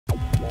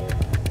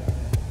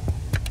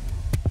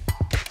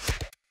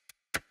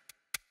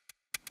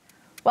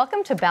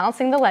Welcome to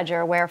Balancing the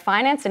Ledger, where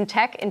finance and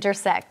tech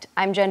intersect.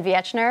 I'm Jen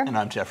Viechner. And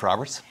I'm Jeff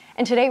Roberts.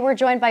 And today we're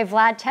joined by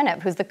Vlad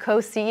Tenev, who's the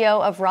co-CEO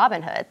of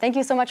Robinhood. Thank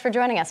you so much for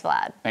joining us,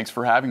 Vlad. Thanks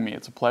for having me.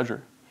 It's a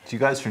pleasure. So you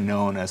guys are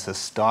known as a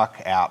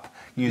stock app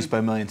used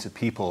by millions of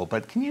people,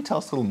 but can you tell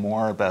us a little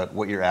more about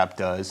what your app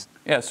does?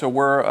 Yeah, so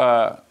we're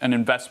an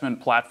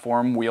investment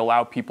platform. We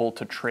allow people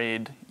to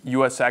trade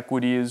U.S.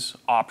 equities,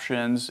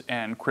 options,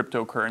 and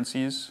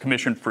cryptocurrencies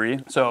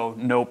commission-free, so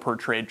no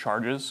per-trade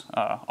charges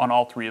on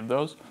all three of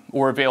those.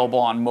 We're available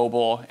on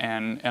mobile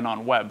and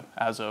on web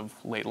as of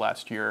late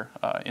last year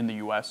in the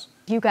U.S.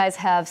 You guys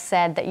have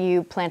said that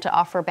you plan to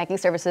offer banking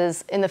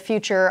services in the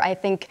future. I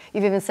think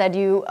you've even said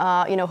you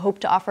hope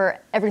to offer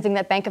everything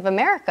that Bank of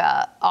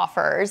America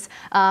offers.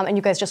 And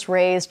you guys just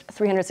raised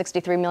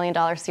 $363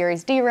 million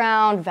Series D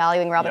round,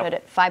 valuing Robinhood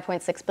at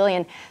 $5.6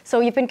 billion. So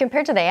you've been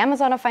compared to the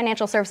Amazon of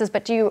financial services,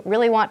 but do you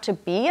really want to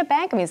be a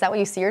bank? I mean, is that what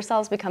you see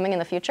yourselves becoming in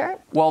the future?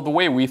 Well, the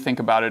way we think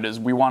about it is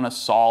we want to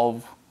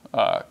solve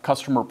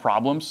customer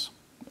problems,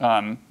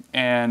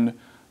 and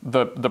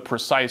the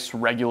precise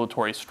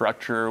regulatory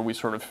structure we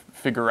sort of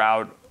figure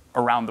out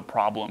around the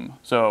problem.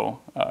 So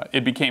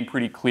it became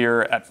pretty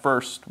clear at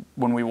first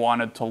when we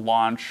wanted to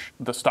launch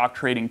the stock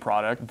trading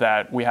product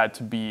that we had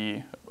to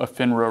be a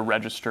FINRA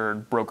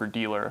registered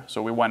broker-dealer.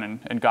 So we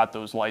went and got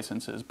those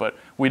licenses, but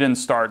we didn't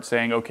start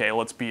saying, okay,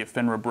 let's be a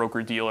FINRA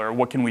broker-dealer.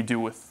 What can we do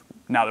with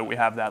now that we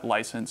have that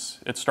license?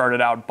 It started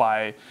out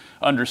by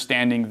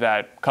understanding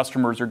that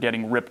customers are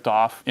getting ripped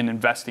off in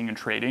investing and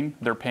trading.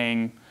 They're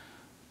paying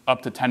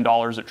up to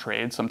 $10 a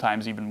trade,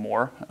 sometimes even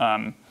more.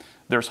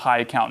 There's high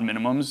account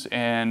minimums,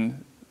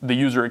 and the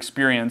user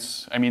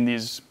experience, I mean,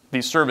 these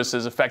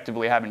services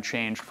effectively haven't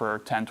changed for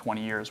 10,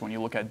 20 years when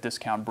you look at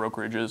discount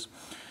brokerages.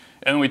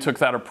 And we took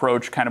that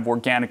approach kind of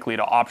organically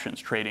to options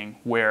trading,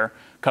 where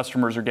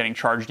customers are getting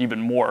charged even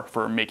more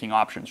for making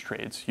options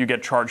trades. You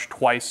get charged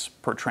twice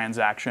per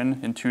transaction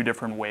in two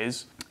different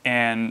ways.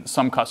 And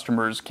some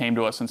customers came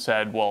to us and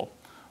said, well,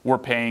 we're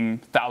paying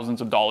thousands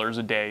of dollars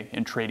a day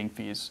in trading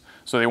fees.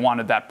 So they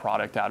wanted that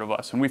product out of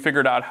us. And we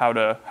figured out how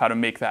to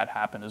make that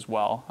happen as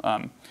well.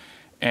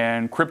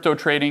 And crypto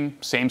trading,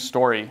 same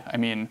story. I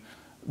mean,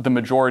 the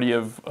majority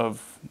of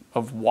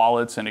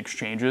wallets and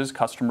exchanges,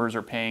 customers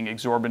are paying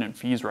exorbitant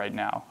fees right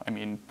now. I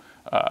mean,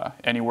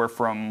 anywhere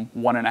from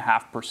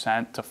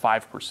 1.5% to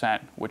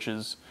 5%, which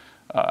is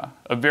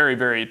a very,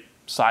 very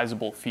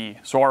sizable fee.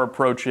 So our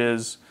approach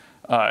is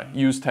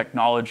use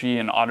technology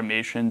and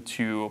automation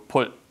to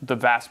put the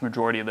vast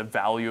majority of the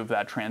value of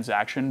that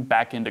transaction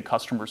back into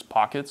customers'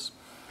 pockets.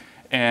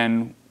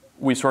 And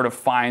we sort of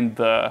find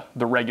the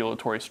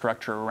regulatory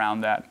structure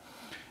around that.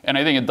 And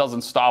I think it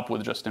doesn't stop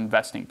with just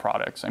investing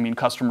products. I mean,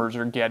 customers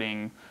are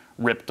getting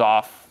ripped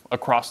off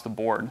across the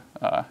board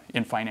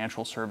in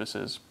financial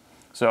services.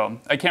 So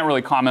I can't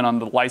really comment on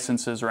the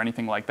licenses or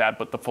anything like that,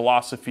 but the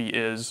philosophy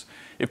is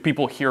if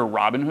people hear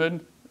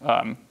Robinhood,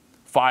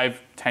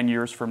 5, 10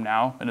 years from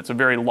now, and it's a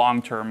very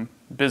long-term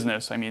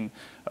business. I mean,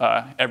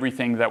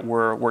 everything that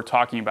we're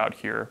talking about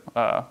here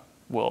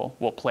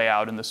will play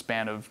out in the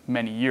span of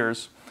many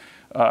years.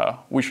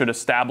 We should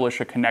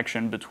establish a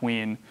connection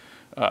between,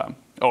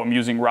 I'm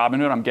using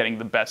Robinhood, I'm getting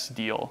the best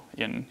deal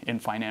in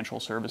financial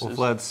services.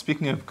 Well, Vlad,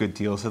 speaking of good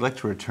deals, I'd like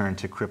to return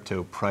to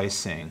crypto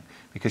pricing,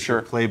 because Sure.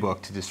 your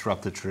playbook to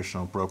disrupt the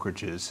traditional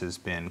brokerages has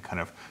been kind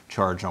of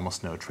charge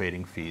almost no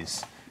trading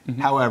fees. Mm-hmm.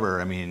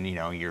 However, I mean,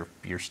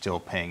 you're still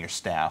paying your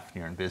staff,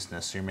 you're in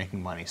business, so you're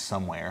making money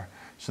somewhere.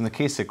 So in the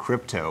case of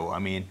crypto, I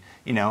mean,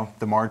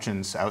 the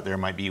margins out there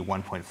might be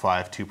 1.5,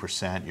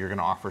 2%. You're going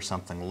to offer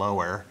something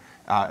lower.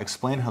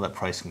 Explain how that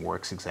pricing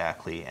works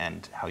exactly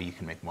and how you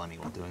can make money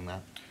while doing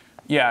that.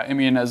 Yeah, I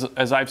mean,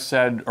 as I've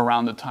said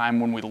around the time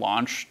when we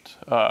launched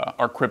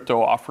our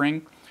crypto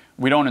offering,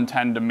 we don't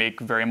intend to make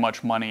very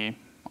much money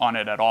on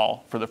it at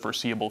all for the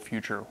foreseeable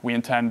future. We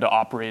intend to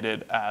operate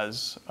it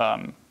as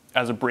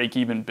a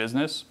break-even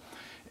business.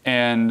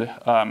 And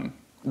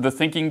the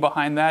thinking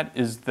behind that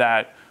is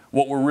that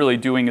what we're really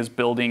doing is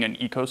building an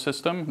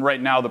ecosystem.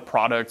 Right now, the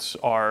products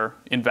are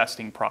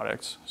investing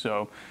products.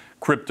 So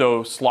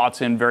crypto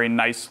slots in very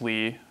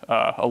nicely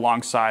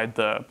alongside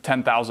the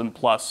 10,000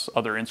 plus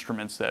other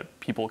instruments that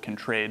people can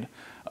trade.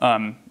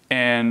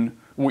 And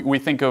we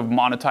think of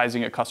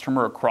monetizing a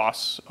customer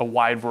across a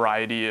wide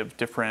variety of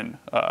different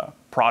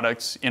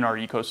products in our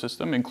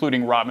ecosystem,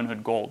 including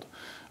Robinhood Gold,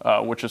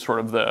 which is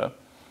sort of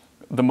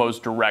the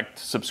most direct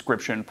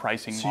subscription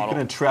pricing model. So you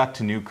can attract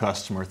a new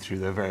customer through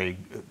the very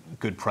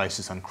good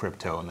prices on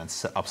crypto and then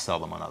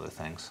upsell them on other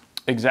things.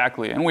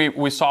 Exactly, and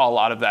we saw a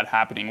lot of that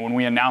happening. When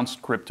we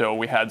announced crypto,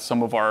 we had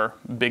some of our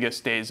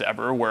biggest days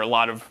ever where a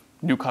lot of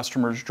new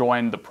customers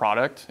joined the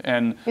product.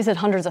 And you said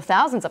hundreds of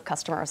thousands of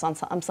customers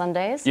on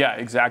Sundays? Yeah,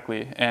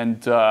 exactly.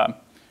 And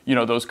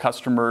those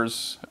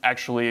customers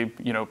actually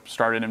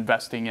started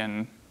investing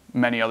in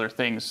many other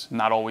things,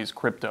 not always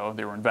crypto.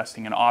 They were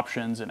investing in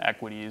options and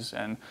equities,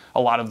 and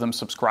a lot of them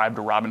subscribed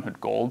to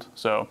Robinhood Gold.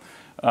 So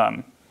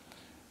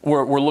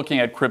we're looking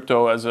at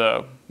crypto as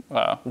a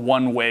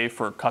one way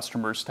for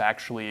customers to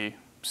actually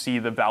see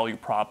the value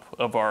prop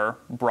of our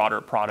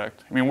broader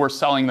product. I mean, we're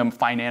selling them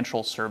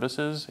financial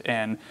services,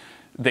 and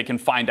they can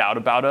find out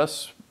about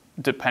us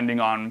depending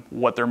on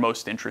what they're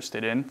most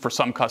interested in. For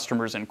some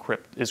customers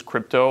is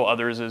crypto,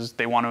 others is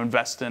they want to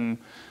invest in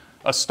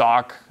a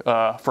stock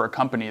for a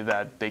company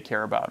that they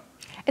care about.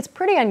 It's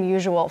pretty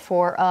unusual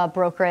for a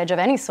brokerage of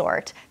any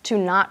sort to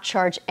not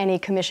charge any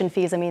commission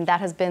fees. I mean, that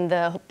has been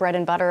the bread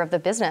and butter of the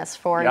business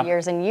for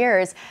years and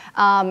years.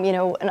 And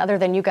other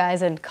than you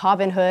guys and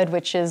Robinhood,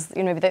 which is,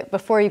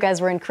 before you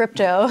guys were in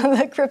crypto,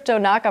 the crypto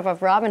knockoff of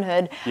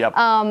Robinhood.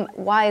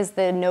 Why is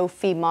the no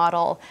fee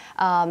model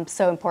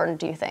so important,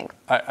 do you think?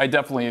 I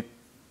definitely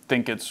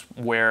think it's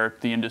where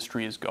the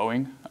industry is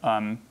going.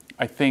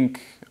 I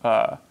think,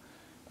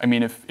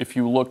 if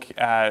you look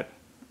at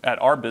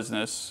our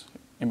business,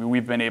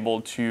 we've been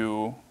able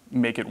to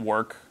make it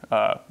work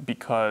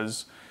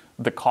because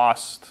the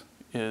cost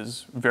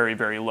is very,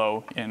 very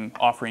low in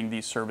offering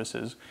these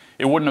services.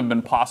 It wouldn't have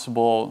been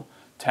possible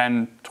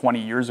 10, 20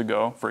 years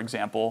ago, for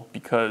example,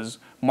 because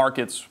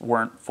markets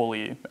weren't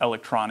fully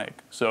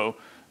electronic. So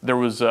there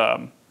was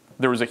a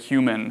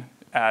human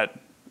at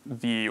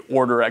the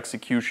order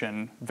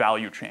execution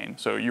value chain.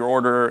 So your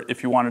order,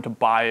 if you wanted to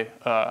buy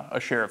a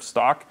share of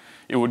stock,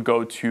 it would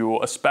go to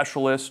a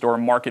specialist or a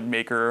market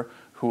maker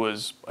who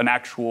was an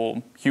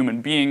actual human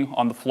being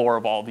on the floor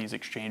of all these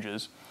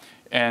exchanges.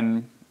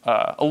 And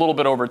a little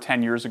bit over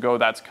 10 years ago,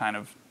 that's kind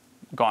of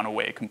gone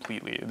away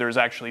completely. There's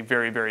actually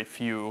very, very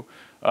few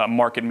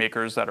market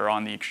makers that are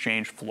on the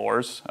exchange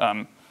floors.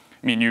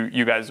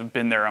 You guys have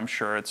been there, I'm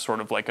sure. It's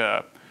sort of like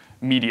a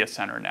media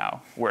center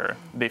now where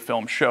they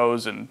film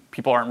shows and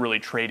people aren't really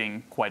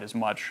trading quite as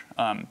much.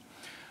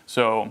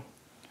 So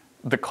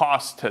the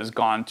cost has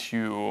gone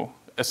to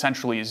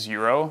essentially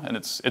zero, and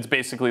it's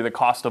basically the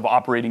cost of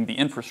operating the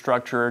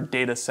infrastructure,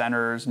 data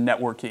centers,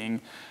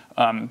 networking,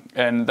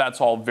 and that's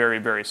all very,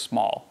 very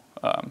small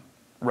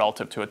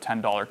relative to a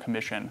 $10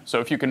 commission. So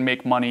if you can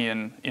make money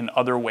in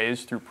other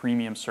ways through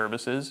premium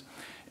services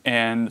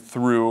and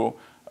through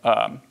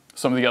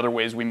some of the other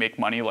ways we make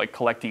money, like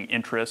collecting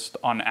interest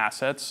on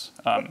assets.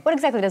 What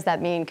exactly does that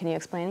mean? Can you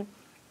explain?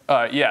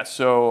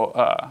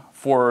 So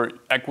for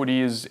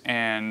equities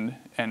and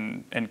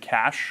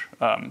cash,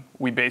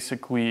 we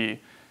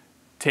basically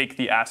take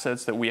the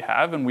assets that we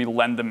have and we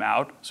lend them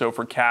out. So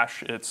for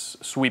cash, it's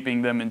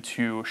sweeping them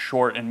into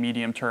short and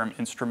medium-term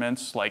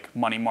instruments like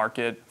money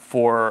market.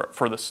 For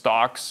the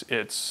stocks,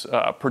 it's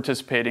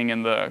participating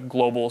in the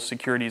global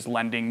securities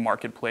lending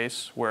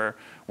marketplace where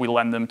we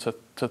lend them to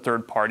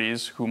third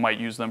parties who might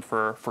use them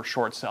for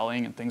short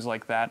selling and things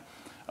like that.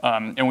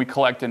 And we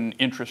collect an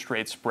interest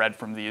rate spread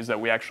from these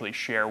that we actually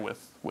share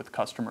with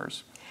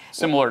customers,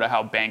 similar to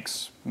how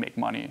banks make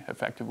money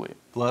effectively.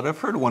 Vlad, I've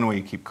heard one way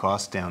you keep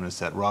costs down is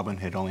that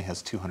Robinhood only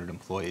has 200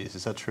 employees.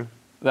 Is that true?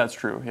 That's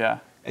true, yeah.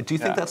 Do you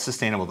think that's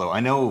sustainable, though? I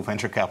know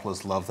venture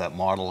capitalists love that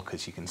model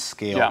because you can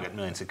scale, get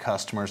millions of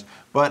customers.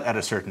 But at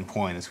a certain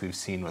point, as we've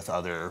seen with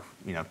other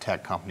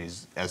tech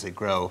companies as they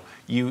grow,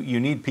 you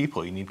need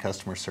people. You need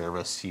customer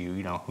service.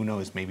 Who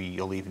knows? Maybe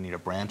you'll even need a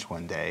branch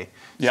one day.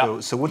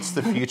 So what's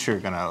the future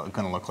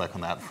gonna look like on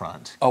that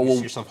front? Do you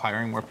see yourself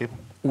hiring more people?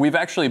 We've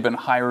actually been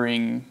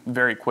hiring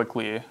very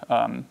quickly.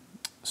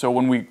 So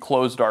when we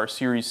closed our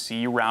Series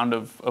C round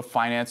of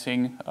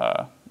financing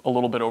a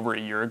little bit over a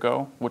year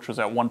ago, which was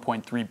at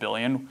 1.3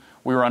 billion,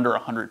 we were under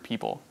 100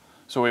 people.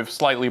 So we've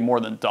slightly more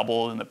than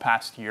doubled in the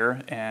past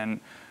year, and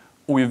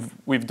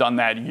we've done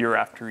that year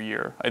after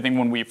year. I think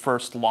when we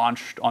first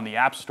launched on the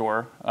App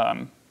Store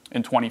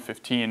in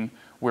 2015,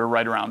 we were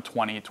right around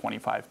 20,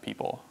 25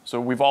 people.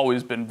 So we've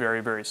always been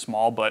very, very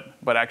small, but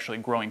actually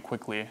growing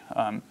quickly.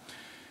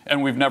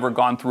 And we've never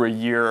gone through a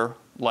year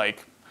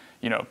like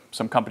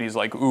some companies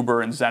like Uber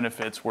and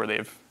Zenefits where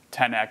they've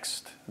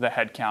 10x'd the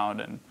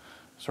headcount and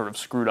sort of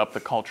screwed up the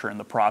culture in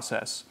the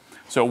process.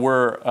 So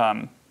we're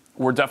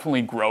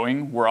definitely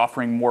growing. We're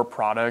offering more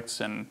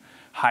products and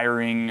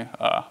hiring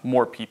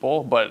more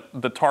people, but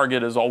the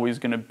target is always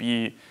going to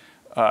be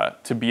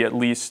at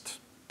least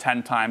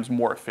 10 times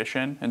more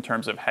efficient in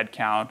terms of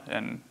headcount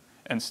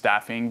and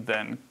staffing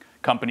than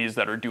companies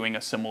that are doing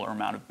a similar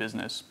amount of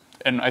business.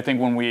 And I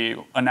think when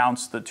we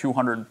announced the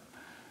 200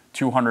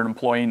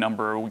 employee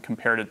number, we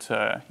compared it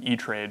to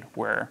E-Trade,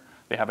 where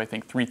they have, I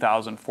think,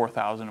 3,000,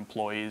 4,000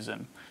 employees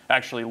and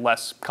actually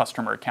less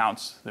customer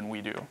accounts than we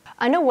do.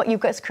 I know what you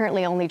guys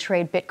currently only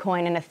trade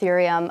Bitcoin and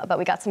Ethereum, but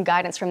we got some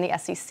guidance from the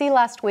SEC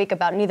last week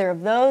about neither of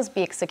those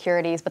being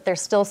securities, but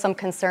there's still some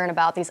concern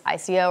about these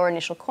ICO or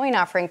initial coin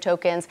offering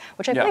tokens,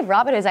 which I believe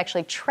Robinhood is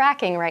actually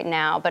tracking right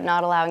now, but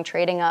not allowing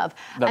trading of.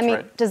 That's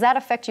right. Does that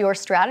affect your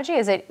strategy?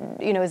 Is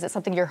it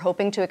something you're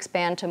hoping to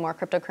expand to more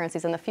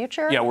cryptocurrencies in the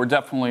future? Yeah, we're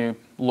definitely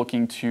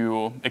looking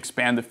to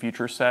expand the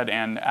feature set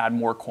and add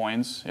more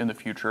coins in the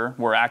future.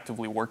 We're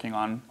actively working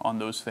on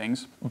those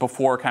things.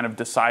 Before kind of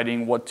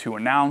deciding what to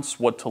announce,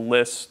 what to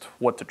list,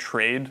 what to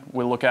trade,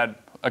 we look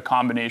at a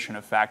combination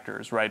of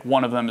factors, right?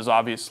 One of them is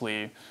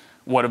obviously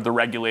what have the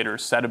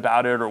regulators said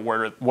about it, or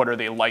what are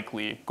they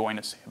likely going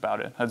to say about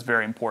it? That's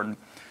very important.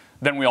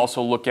 Then we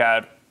also look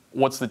at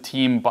what's the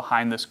team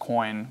behind this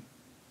coin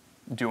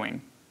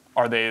doing?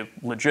 Are they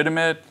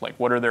legitimate? Like,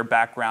 what are their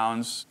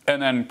backgrounds?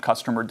 And then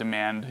customer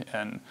demand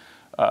and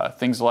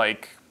things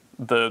like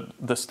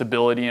the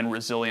stability and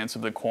resilience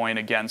of the coin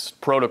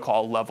against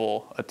protocol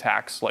level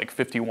attacks, like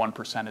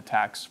 51%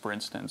 attacks, for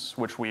instance,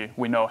 which we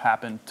know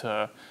happened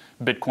to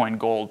Bitcoin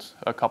Gold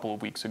a couple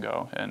of weeks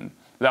ago. And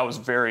that was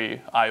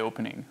very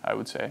eye-opening, I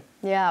would say.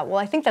 Yeah, well,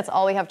 I think that's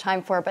all we have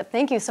time for, but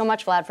thank you so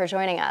much, Vlad, for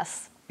joining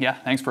us. Yeah,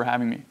 thanks for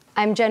having me.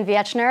 I'm Jen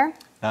Viechner.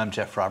 I'm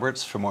Jeff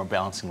Roberts. For more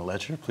Balancing the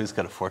Ledger, please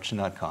go to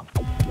fortune.com.